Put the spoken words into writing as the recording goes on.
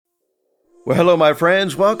Well, hello, my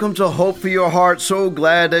friends. Welcome to Hope for Your Heart. So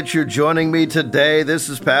glad that you're joining me today. This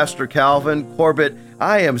is Pastor Calvin Corbett.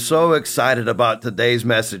 I am so excited about today's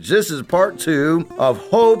message. This is part 2 of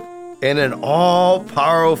Hope in an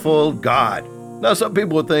All-Powerful God. Now, some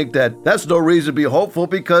people think that that's no reason to be hopeful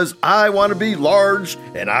because I want to be large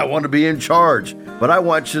and I want to be in charge. But I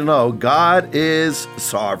want you to know God is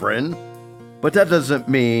sovereign, but that doesn't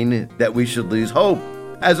mean that we should lose hope.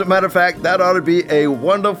 As a matter of fact, that ought to be a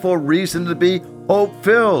wonderful reason to be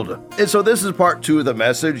hope-filled. And so this is part 2 of the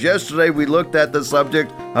message. Yesterday, we looked at the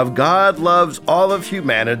subject of God loves all of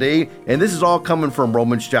humanity, and this is all coming from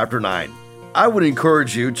Romans chapter 9. I would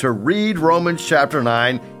encourage you to read Romans chapter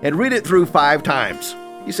 9 and read it through 5 times.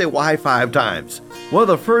 You say, why 5 times? Well,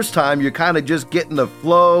 the first time, you're kind of just getting the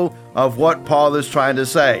flow of what Paul is trying to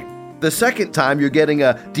say. The second time, you're getting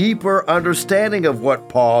a deeper understanding of what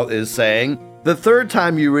Paul is saying. The third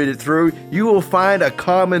time you read it through, you will find a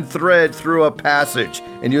common thread through a passage,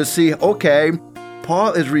 and you'll see, okay,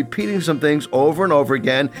 Paul is repeating some things over and over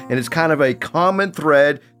again, and it's kind of a common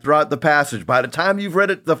thread throughout the passage. By the time you've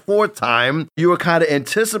read it the 4th time, you are kind of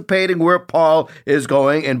anticipating where Paul is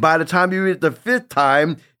going, and by the time you read it the 5th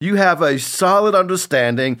time, you have a solid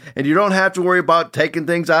understanding, and you don't have to worry about taking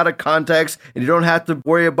things out of context, and you don't have to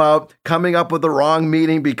worry about coming up with the wrong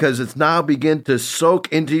meaning because it's now begin to soak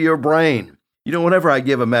into your brain. You know, whenever I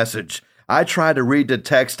give a message, I try to read the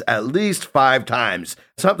text at least 5 times,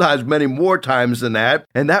 sometimes many more times than that,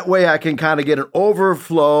 and that way I can kind of get an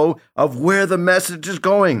overflow of where the message is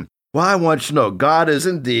going. Well, I want you to know God is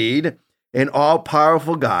indeed an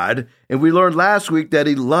all-powerful God, and we learned last week that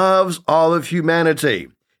He loves all of humanity.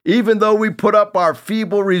 Even though we put up our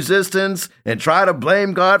feeble resistance and try to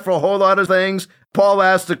blame God for a whole lot of things, Paul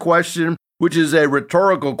asked the question, which is a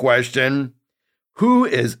rhetorical question, who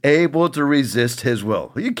is able to resist His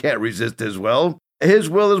will? You can't resist His will. His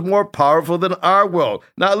will is more powerful than our will.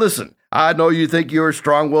 Now listen, I know you think you're a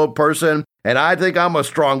strong-willed person, and I think I'm a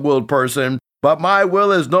strong-willed person, but my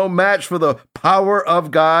will is no match for the power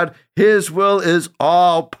of God. His will is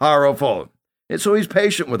all-powerful. And so He's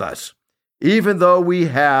patient with us. Even though we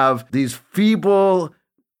have these feeble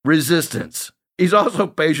resistance, He's also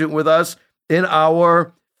patient with us in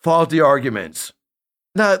our faulty arguments.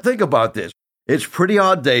 Now think about this. It's pretty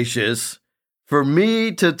audacious for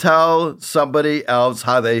me to tell somebody else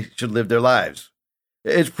how they should live their lives.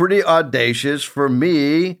 It's pretty audacious for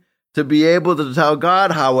me to be able to tell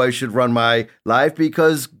God how I should run my life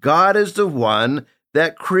because God is the one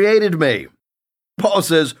that created me. Paul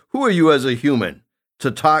says, who are you as a human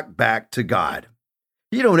to talk back to God?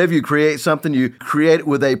 You know, whenever you create something, you create it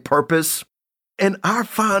with a purpose. And our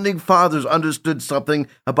founding fathers understood something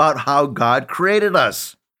about how God created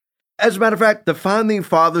us. As a matter of fact, the founding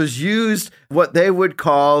fathers used what they would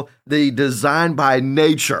call the design by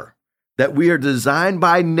nature, that we are designed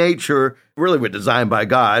by nature, really we're designed by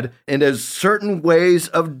God, and there's certain ways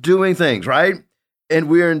of doing things, right? And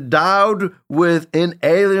we're endowed with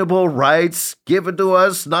inalienable rights given to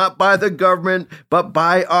us not by the government, but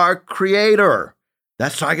by our Creator.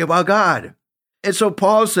 That's talking about God. And so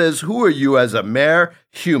Paul says, who are you as a mere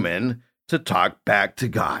human to talk back to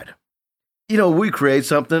God? You know, we create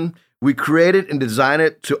something. We create it and design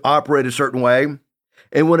it to operate a certain way.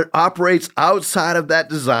 And when it operates outside of that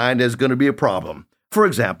design, there's going to be a problem. For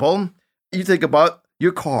example, you think about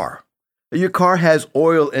your car. Your car has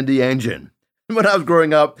oil in the engine. When I was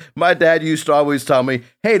growing up, my dad used to always tell me,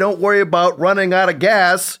 hey, don't worry about running out of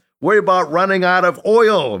gas. Worry about running out of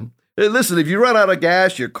oil. Hey, listen, if you run out of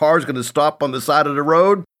gas, your car's going to stop on the side of the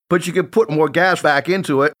road, but you can put more gas back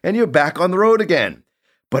into it and you're back on the road again.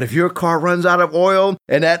 But if your car runs out of oil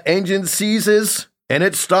and that engine seizes and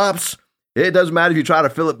it stops, it doesn't matter if you try to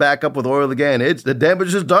fill it back up with oil again. The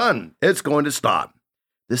damage is done. It's going to stop.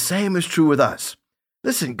 The same is true with us.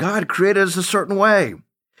 Listen, God created us a certain way,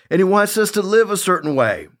 and He wants us to live a certain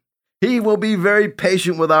way. He will be very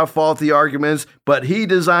patient with our faulty arguments, but He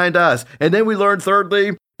designed us. And then we learned,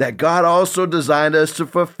 thirdly, that God also designed us to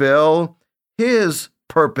fulfill His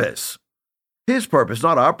purpose. His purpose,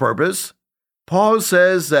 not our purpose. Paul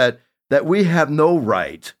says that we have no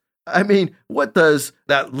right. I mean, what does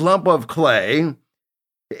that lump of clay,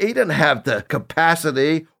 he didn't have the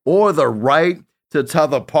capacity or the right to tell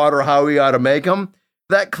the potter how he ought to make him.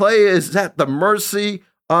 That clay is at the mercy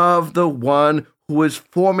of the one who is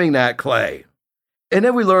forming that clay. And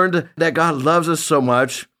then we learned that God loves us so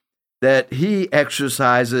much that He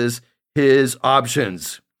exercises His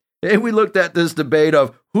options. And we looked at this debate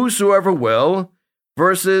of whosoever will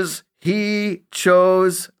versus He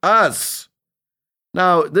chose us.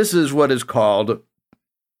 Now, this is what is called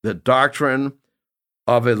the doctrine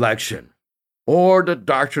of election. or the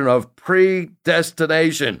doctrine of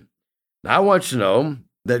predestination. Now, I want you to know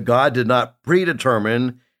that God did not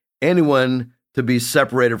predetermine anyone to be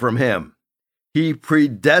separated from him. He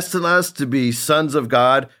predestined us to be sons of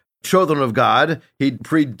God, children of God. He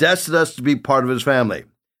predestined us to be part of his family.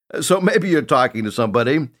 So maybe you're talking to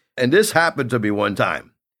somebody, and this happened to me one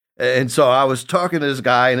time. And so I was talking to this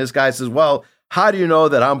guy, and this guy says, well, how do you know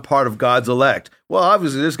that I'm part of God's elect? Well,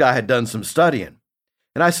 obviously, this guy had done some studying.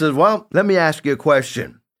 And I said, well, let me ask you a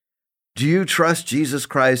question. Do you trust Jesus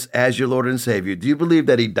Christ as your Lord and Savior? Do you believe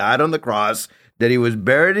that he died on the cross, that he was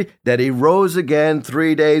buried, that he rose again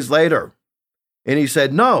 3 days later? And he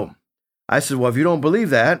said, no. I said, well, if you don't believe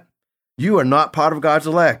that, you are not part of God's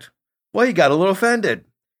elect. Well, he got a little offended.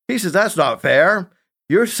 He says, that's not fair.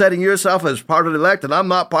 You're setting yourself as part of the elect, and I'm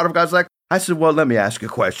not part of God's elect. I said, well, let me ask you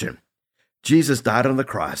a question. Jesus died on the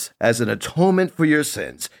cross as an atonement for your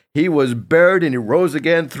sins. He was buried and he rose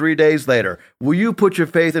again 3 days later. Will you put your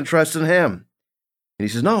faith and trust in him? And he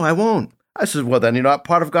says, no, I won't. I said, well, then you're not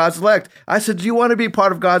part of God's elect. I said, do you want to be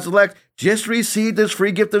part of God's elect? Just receive this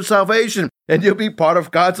free gift of salvation and you'll be part of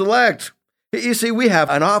God's elect. You see, we have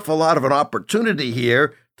an awful lot of an opportunity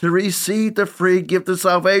here to receive the free gift of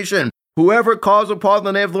salvation. Whoever calls upon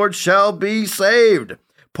the name of the Lord shall be saved.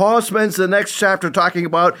 Paul spends the next chapter talking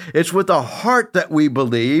about it's with the heart that we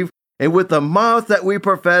believe and with the mouth that we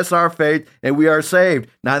profess our faith and we are saved.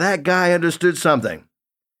 Now that guy understood something.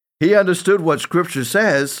 He understood what Scripture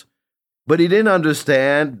says, but he didn't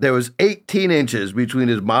understand there was 18 inches between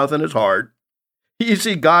his mouth and his heart. You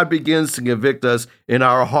see, God begins to convict us in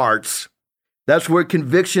our hearts. That's where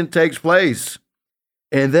conviction takes place.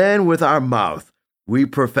 And then with our mouth, we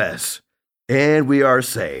profess and we are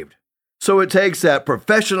saved. So it takes that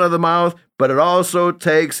profession of the mouth, but it also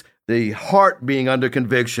takes the heart being under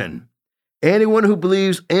conviction. Anyone who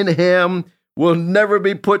believes in him will never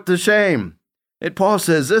be put to shame. And Paul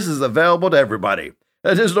says this is available to everybody.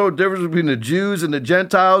 There's no difference between the Jews and the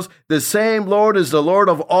Gentiles. The same Lord is the Lord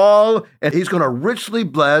of all, and he's going to richly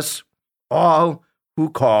bless all who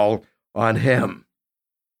call on him.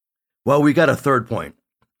 Well, we got a third point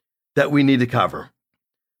that we need to cover.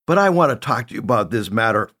 But I want to talk to you about this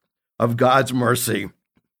matter of God's mercy.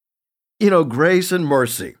 You know, grace and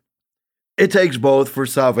mercy. It takes both for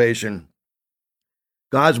salvation.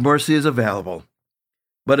 God's mercy is available,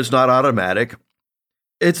 but it's not automatic.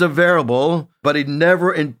 It's available, but he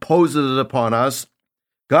never imposes it upon us.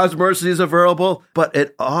 God's mercy is available, but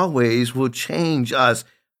it always will change us.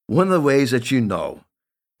 One of the ways that you know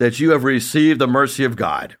that you have received the mercy of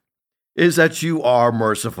God is that you are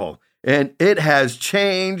merciful, and it has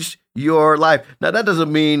changed your life. Now, that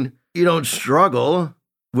doesn't mean you don't struggle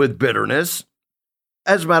with bitterness.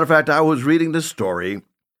 As a matter of fact, I was reading the story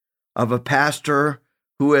of a pastor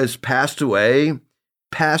who has passed away,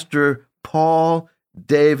 Pastor Paul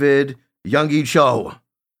David Youngie Cho.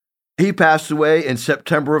 He passed away in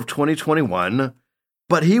September of 2021,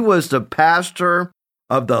 but he was the pastor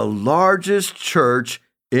of the largest church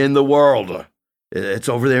in the world. It's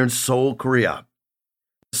over there in Seoul, Korea.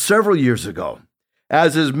 Several years ago,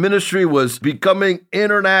 as his ministry was becoming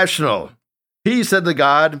international, he said to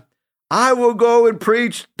God, I will go and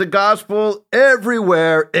preach the gospel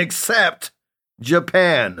everywhere except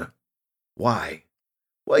Japan. Why?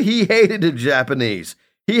 Well, he hated the Japanese.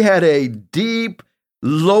 He had a deep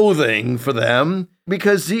loathing for them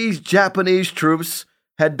because these Japanese troops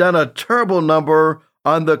had done a terrible number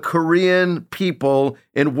on the Korean people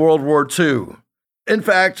in World War II. In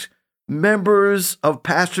fact, members of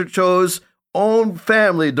Pastor Cho's own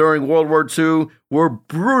family during World War II were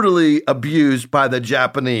brutally abused by the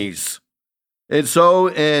Japanese. And so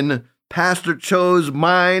in Pastor Cho's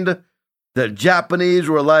mind, the Japanese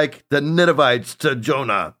were like the Ninevites to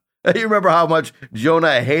Jonah. You remember how much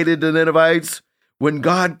Jonah hated the Ninevites? When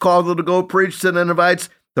God called him to go preach to the Ninevites,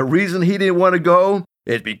 the reason he didn't want to go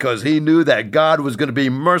is because he knew that God was going to be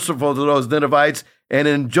merciful to those Ninevites. And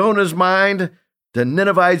in Jonah's mind, the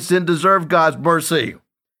Ninevites didn't deserve God's mercy.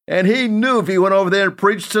 And he knew if he went over there and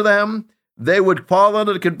preached to them, they would fall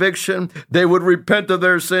under the conviction, they would repent of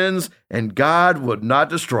their sins, and God would not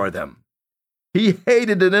destroy them. He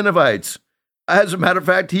hated the Ninevites. As a matter of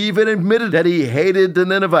fact, he even admitted that he hated the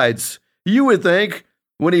Ninevites. You would think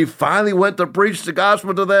when he finally went to preach the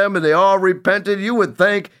gospel to them and they all repented, you would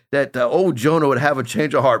think that old Jonah would have a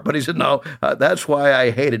change of heart. But he said, no, that's why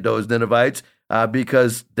I hated those Ninevites,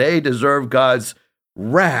 because they deserve God's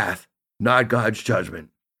wrath, not God's judgment.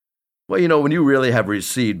 Well, you know, when you really have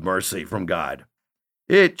received mercy from God,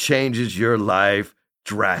 it changes your life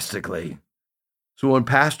drastically. So when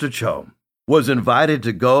Pastor Cho was invited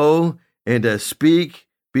to go and to speak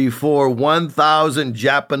before 1,000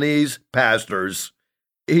 Japanese pastors.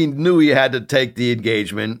 He knew he had to take the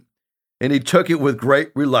engagement, and he took it with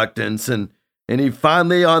great reluctance. And he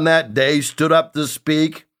finally, on that day, stood up to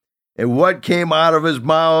speak. And what came out of his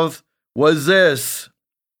mouth was this: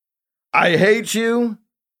 "I hate you,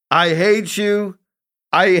 I hate you,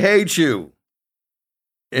 I hate you."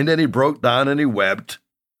 And then he broke down and he wept.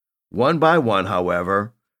 One by one,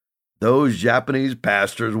 however, those Japanese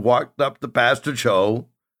pastors walked up to Pastor Cho,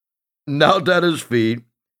 knelt at his feet,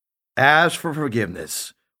 asked for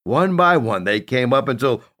forgiveness. One by one, they came up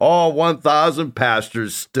until all 1,000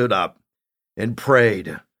 pastors stood up and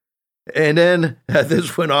prayed. And then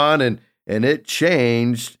this went on, and it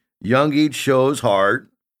changed Youngie Cho's heart.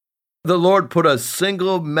 The Lord put a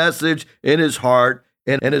single message in his heart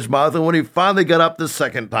and in his mouth. And when he finally got up the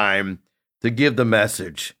second time to give the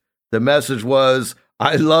message was,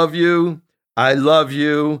 "I love you, I love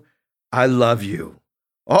you, I love you."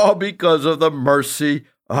 All because of the mercy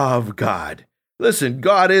of God. Listen,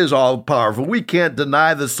 God is all powerful. We can't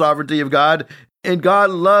deny the sovereignty of God. And God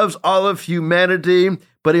loves all of humanity,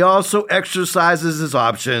 but he also exercises his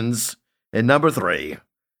options. And number 3,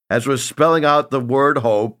 as we're spelling out the word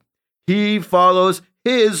hope, he follows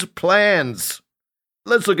his plans.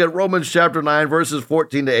 Let's look at Romans chapter 9, verses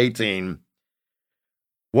 14 to 18.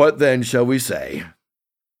 What then shall we say?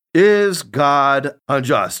 Is God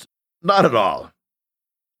unjust? Not at all.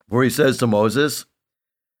 For he says to Moses,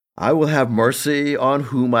 "I will have mercy on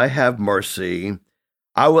whom I have mercy.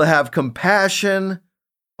 I will have compassion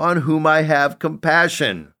on whom I have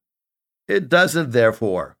compassion." It doesn't,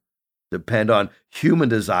 therefore, depend on human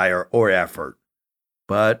desire or effort,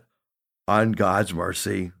 but on God's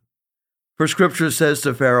mercy. For Scripture says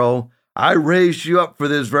to Pharaoh, "I raised you up for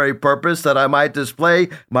this very purpose, that I might display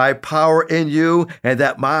my power in you, and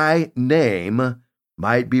that my name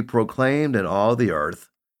might be proclaimed in all the earth."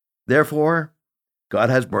 Therefore, God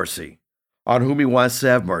has mercy on whom he wants to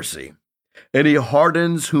have mercy, and he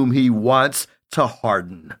hardens whom he wants to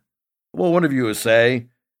harden. Well, one of you will say,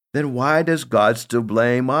 then why does God still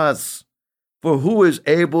blame us? For who is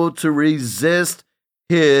able to resist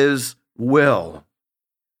his will?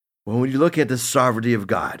 Well, when you look at the sovereignty of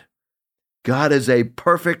God, God is a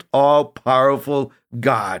perfect, all-powerful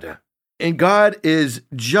God. And God is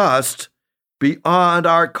just beyond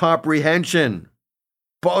our comprehension.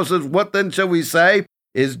 Paul says, what then shall we say?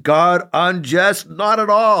 Is God unjust? Not at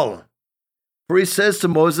all. For he says to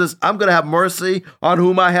Moses, I'm going to have mercy on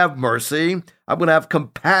whom I have mercy. I'm going to have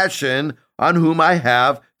compassion on whom I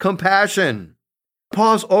have compassion.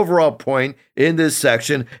 Paul's overall point in this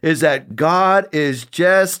section is that God is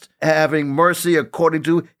just having mercy according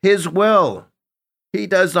to his will. He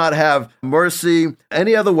does not have mercy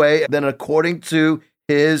any other way than according to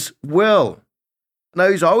his will. Now,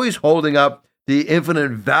 he's always holding up the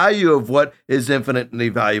infinite value of what is infinitely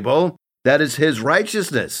valuable. That is his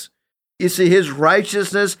righteousness. You see, his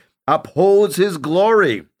righteousness upholds his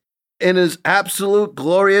glory in his absolute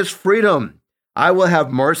glorious freedom. I will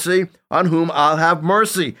have mercy on whom I'll have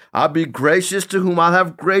mercy. I'll be gracious to whom I'll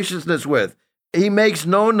have graciousness with. He makes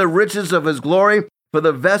known the riches of his glory for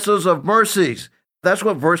the vessels of mercies. That's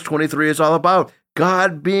what verse 23 is all about.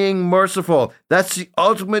 God being merciful. That's the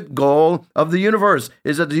ultimate goal of the universe,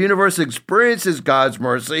 is that the universe experiences God's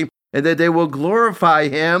mercy and that they will glorify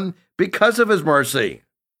him because of his mercy.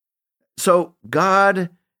 So God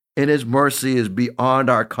in his mercy is beyond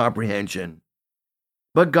our comprehension.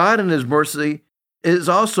 But God in his mercy is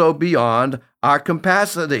also beyond our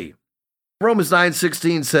capacity. Romans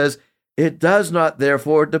 9:16 says, it does not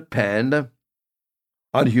therefore depend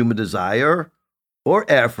on human desire or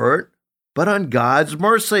effort, but on God's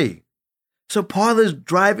mercy. So Paul is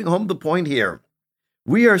driving home the point here.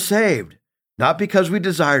 We are saved, not because we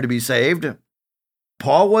desire to be saved.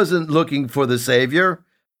 Paul wasn't looking for the Savior.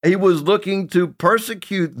 He was looking to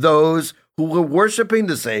persecute those who were worshiping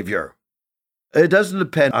the Savior. It doesn't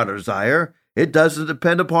depend on our desire. It doesn't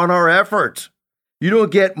depend upon our efforts. You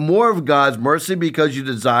don't get more of God's mercy because you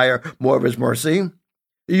desire more of his mercy.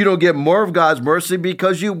 You don't get more of God's mercy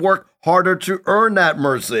because you work harder to earn that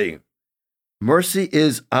mercy. Mercy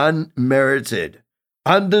is unmerited,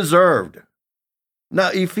 undeserved. Now,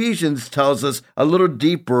 Ephesians tells us a little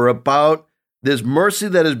deeper about this mercy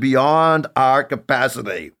that is beyond our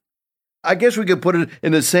capacity. I guess we could put it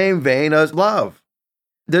in the same vein as love.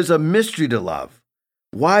 There's a mystery to love.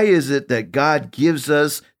 Why is it that God gives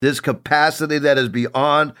us this capacity that is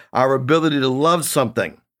beyond our ability to love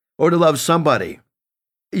something or to love somebody?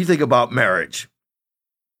 You think about marriage.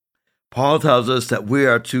 Paul tells us that we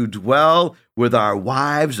are to dwell with our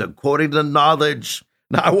wives according to knowledge.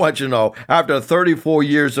 Now, I want you to know, after 34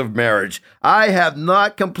 years of marriage, I have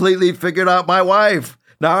not completely figured out my wife.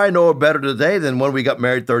 Now, I know her better today than when we got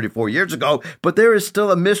married 34 years ago, but there is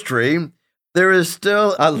still a mystery. There is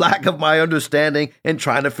still a lack of my understanding in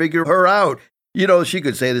trying to figure her out. You know, she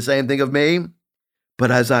could say the same thing of me.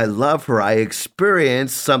 But as I love her, I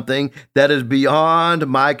experience something that is beyond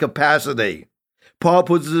my capacity. Paul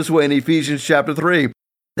puts it this way in Ephesians chapter 3,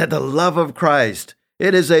 that the love of Christ,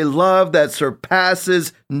 it is a love that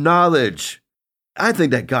surpasses knowledge. I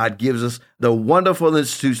think that God gives us the wonderful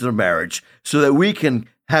institution of marriage so that we can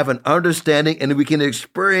have an understanding and we can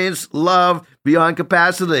experience love beyond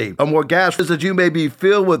capacity. A more gas is that you may be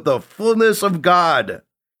filled with the fullness of God.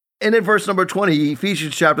 And in verse number 20,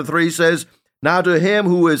 Ephesians chapter 3 says, now to him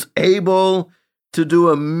who is able to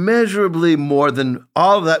do immeasurably more than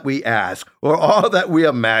all that we ask or all that we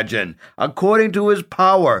imagine, according to his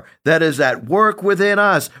power that is at work within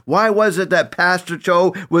us. Why was it that Pastor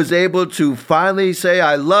Joe was able to finally say,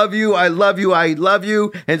 I love you, I love you, I love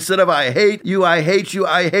you, instead of I hate you, I hate you,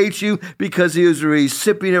 I hate you, because he was a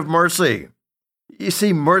recipient of mercy. You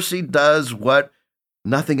see, mercy does what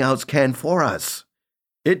nothing else can for us.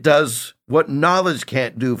 It does what knowledge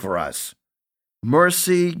can't do for us.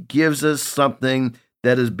 Mercy gives us something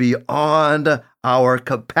that is beyond our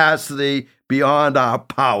capacity, beyond our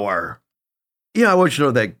power. I want you to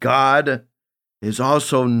know that God is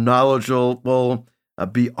also knowledgeable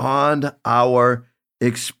beyond our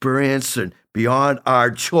experience and beyond our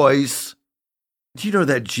choice. Do you know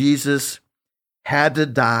that Jesus had to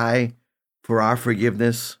die for our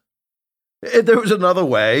forgiveness? If there was another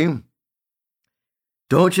way,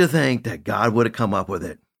 don't you think that God would have come up with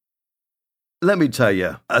it? Let me tell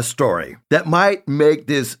you a story that might make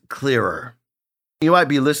this clearer. You might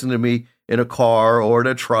be listening to me in a car or in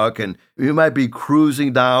a truck, and you might be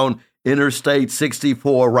cruising down Interstate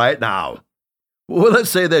 64 right now. Well,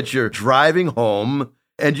 let's say that you're driving home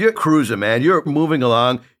and you're cruising, man. You're moving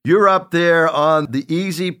along. You're up there on the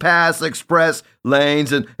Easy Pass Express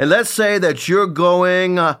lanes, and let's say that you're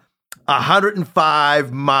going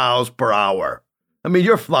 105 miles per hour. I mean,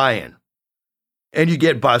 you're flying, and you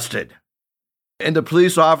get busted. And the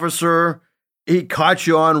police officer, he caught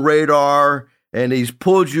you on radar, and he's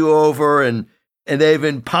pulled you over, and they've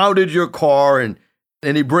impounded your car, and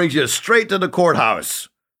he brings you straight to the courthouse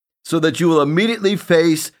so that you will immediately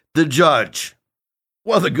face the judge.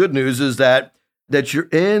 Well, the good news is that you're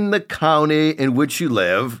in the county in which you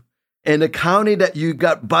live, and the county that you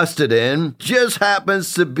got busted in just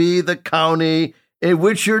happens to be the county in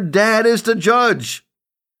which your dad is the judge.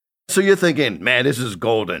 So you're thinking, man, this is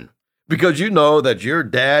golden. Because you know that your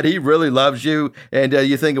dad, he really loves you. And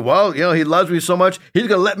you think, well, he loves me so much, he's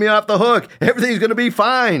going to let me off the hook. Everything's going to be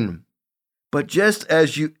fine. But just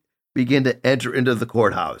as you begin to enter into the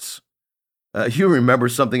courthouse, you remember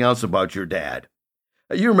something else about your dad.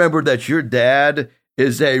 You remember that your dad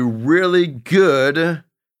is a really good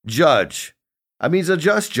judge. I mean, he's a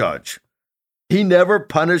just judge. He never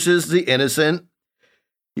punishes the innocent.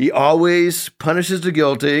 He always punishes the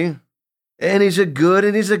guilty. And he's a good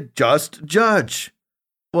and he's a just judge.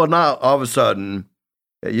 Well, now, all of a sudden,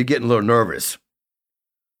 you're getting a little nervous.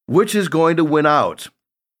 Which is going to win out?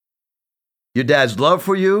 Your dad's love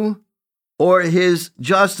for you or his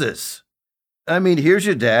justice? I mean, here's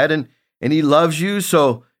your dad, and he loves you,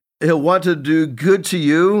 so he'll want to do good to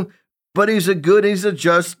you, but he's a good, he's a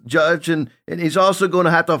just judge, and he's also going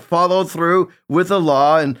to have to follow through with the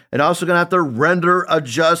law and also going to have to render a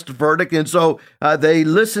just verdict. And so they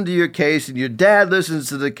listen to your case, and your dad listens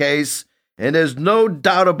to the case, and there's no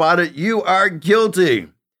doubt about it, you are guilty.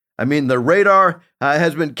 I mean, the radar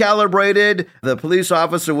has been calibrated. The police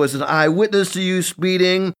officer was an eyewitness to you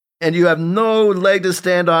speeding, and you have no leg to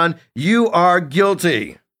stand on. You are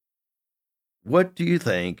guilty. What do you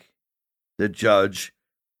think the judge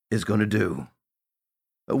is going to do?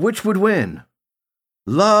 Which would win?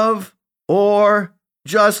 Love or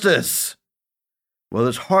justice? Well,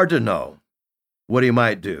 it's hard to know what he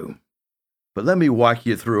might do. But let me walk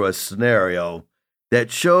you through a scenario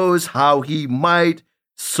that shows how he might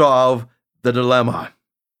solve the dilemma.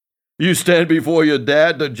 You stand before your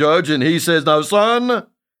dad, the judge, and he says, now, son,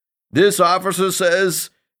 this officer says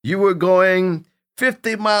you were going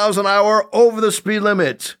 50 miles an hour over the speed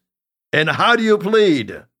limit. And how do you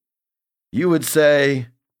plead? You would say,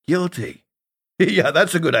 guilty. Yeah,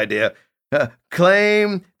 that's a good idea.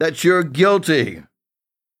 Claim that you're guilty.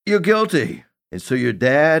 You're guilty. And so your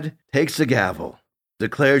dad takes the gavel,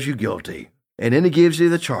 declares you guilty, and then he gives you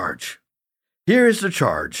the charge. Here is the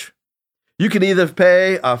charge. You can either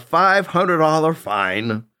pay a $500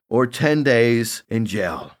 fine or 10 days in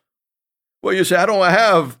jail. Well, you say, I don't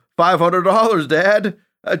have $500, Dad.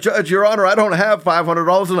 Judge, Your Honor, I don't have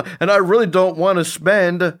 $500 and I really don't want to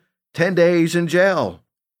spend 10 days in jail.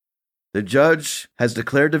 The judge has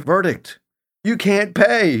declared the verdict. You can't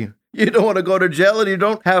pay. You don't want to go to jail and you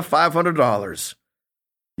don't have $500.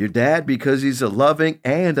 Your dad, because he's a loving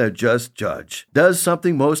and a just judge, does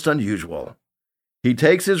something most unusual. He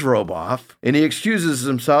takes his robe off and he excuses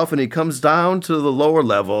himself and he comes down to the lower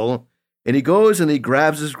level and he goes and he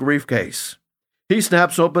grabs his briefcase. He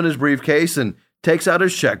snaps open his briefcase and takes out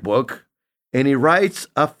his checkbook and he writes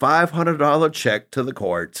a $500 check to the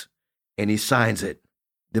court and he signs it.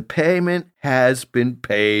 The payment has been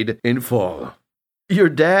paid in full. Your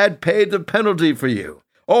dad paid the penalty for you.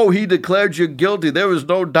 Oh, he declared you guilty. There was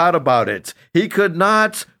no doubt about it. He could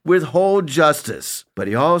not withhold justice, but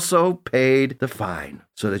he also paid the fine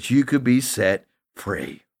so that you could be set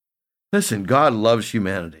free. Listen, God loves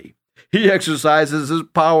humanity. He exercises his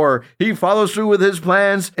power. He follows through with his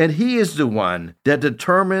plans, and he is the one that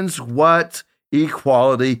determines what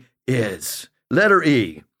equality is. Letter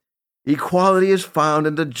E. Equality is found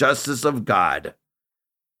in the justice of God.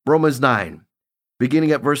 Romans 9,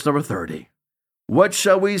 beginning at verse number 30. What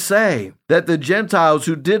shall we say? That the Gentiles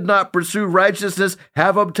who did not pursue righteousness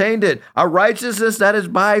have obtained it, a righteousness that is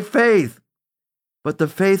by faith. But the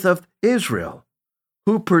faith of Israel,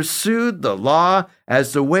 who pursued the law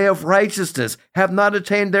as the way of righteousness, have not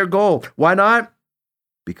attained their goal. Why not?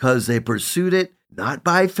 Because they pursued it not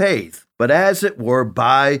by faith, but as it were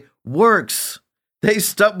by works. They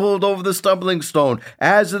stumbled over the stumbling stone,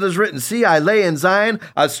 as it is written, see, I lay in Zion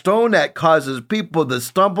a stone that causes people to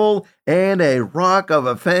stumble, and a rock of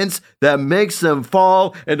offense that makes them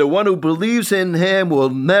fall, and the one who believes in him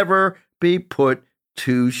will never be put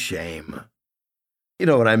to shame. You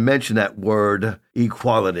know, when I mention that word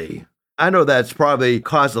equality, I know that's probably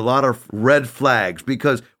caused a lot of red flags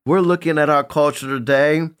because we're looking at our culture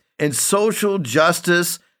today, and social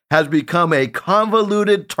justice has become a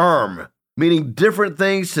convoluted term, meaning different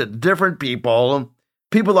things to different people.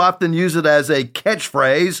 People often use it as a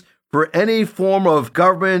catchphrase for any form of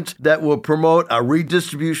government that will promote a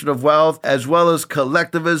redistribution of wealth, as well as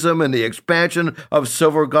collectivism and the expansion of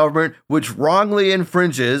civil government, which wrongly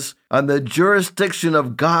infringes on the jurisdiction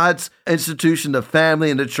of God's institution, the family,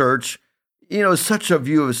 and the church. You know, such a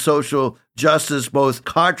view of social justice both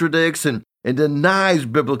contradicts and denies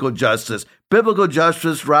biblical justice. Biblical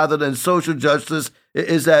justice, rather than social justice,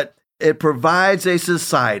 is that it provides a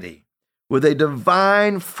society with a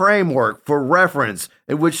divine framework for reference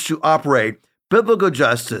in which to operate. Biblical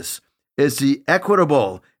justice is the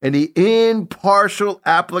equitable and the impartial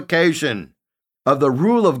application of the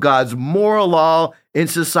rule of God's moral law in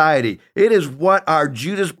society. It is what our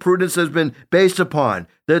jurisprudence has been based upon,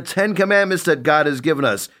 the 10 commandments that God has given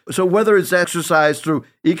us. So whether it's exercised through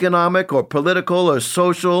economic or political or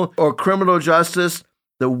social or criminal justice,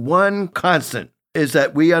 the one constant is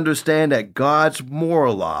that we understand that God's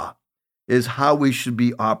moral law is how we should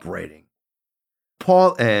be operating.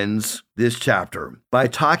 Paul ends this chapter by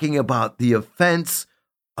talking about the offense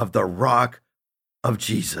of the rock of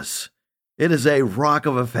Jesus. It is a rock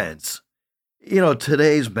of offense. You know,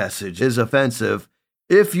 today's message is offensive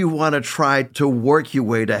if you want to try to work your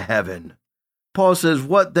way to heaven. Paul says,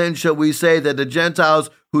 what then shall we say that the Gentiles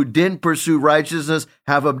who didn't pursue righteousness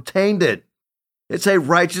have obtained it? It's a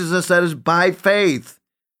righteousness that is by faith.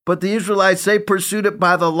 But the Israelites, they pursued it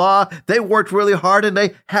by the law. They worked really hard and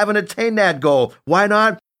they haven't attained that goal. Why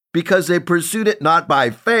not? Because they pursued it not by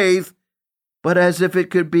faith, but as if it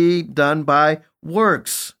could be done by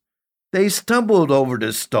works. They stumbled over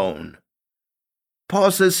this stone.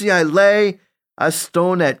 Paul says, see, I lay a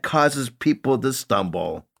stone that causes people to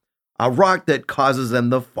stumble, a rock that causes them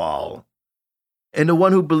to fall. And the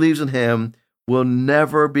one who believes in him will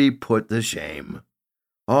never be put to shame.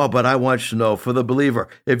 Oh, but I want you to know, for the believer,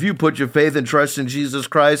 if you put your faith and trust in Jesus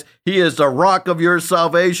Christ, he is the rock of your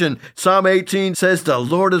salvation. Psalm 18 says, the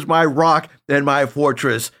Lord is my rock and my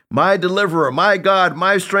fortress, my deliverer, my God,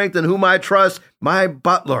 my strength in whom I trust, my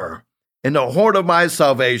butler, and the horn of my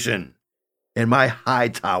salvation, and my high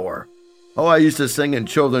tower. Oh, I used to sing in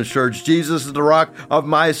children's church, Jesus is the rock of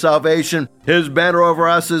my salvation. His banner over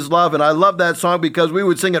us is love. And I love that song because we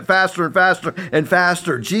would sing it faster and faster and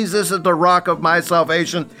faster. Jesus is the rock of my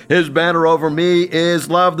salvation. His banner over me is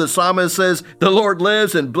love. The psalmist says, the Lord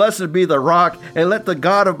lives and blessed be the rock, and let the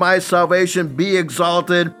God of my salvation be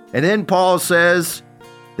exalted. And then Paul says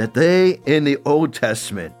that they, in the Old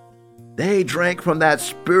Testament, they drank from that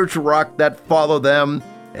spiritual rock that followed them,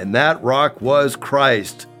 and that rock was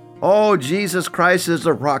Christ. Oh, Jesus Christ is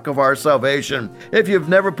the rock of our salvation. If you've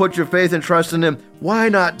never put your faith and trust in him, why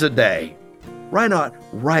not today? Why not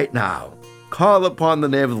right now? call upon the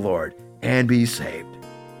name of the Lord, and be saved.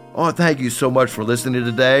 Oh, thank you so much for listening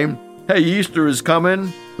today. Hey, Easter is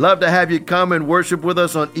coming. Love to have you come and worship with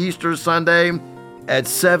us on Easter Sunday at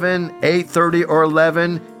 7, 8:30, or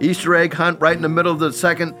 11. Easter egg hunt right in the middle of the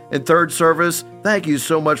second and third service. Thank you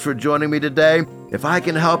so much for joining me today. If I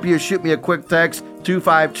can help you, shoot me a quick text,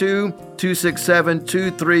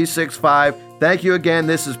 252-267-2365. Thank you again.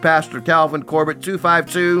 This is Pastor Calvin Corbett,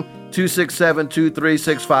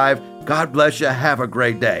 252-267-2365. God bless you. Have a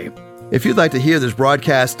great day. If you'd like to hear this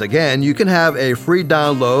broadcast again, you can have a free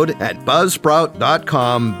download at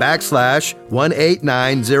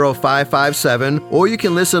buzzsprout.com/1890557, or you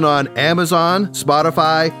can listen on Amazon,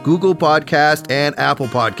 Spotify, Google Podcast, and Apple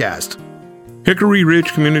Podcast. Hickory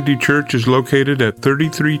Ridge Community Church is located at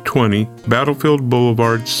 3320 Battlefield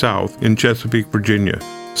Boulevard South in Chesapeake, Virginia.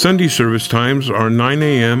 Sunday service times are 9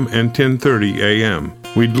 a.m. and 10:30 a.m.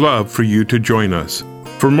 We'd love for you to join us.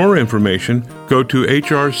 For more information, go to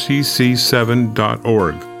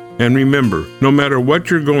hrcc7.org. And remember, no matter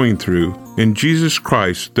what you're going through, in Jesus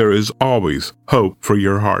Christ there is always hope for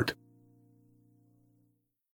your heart.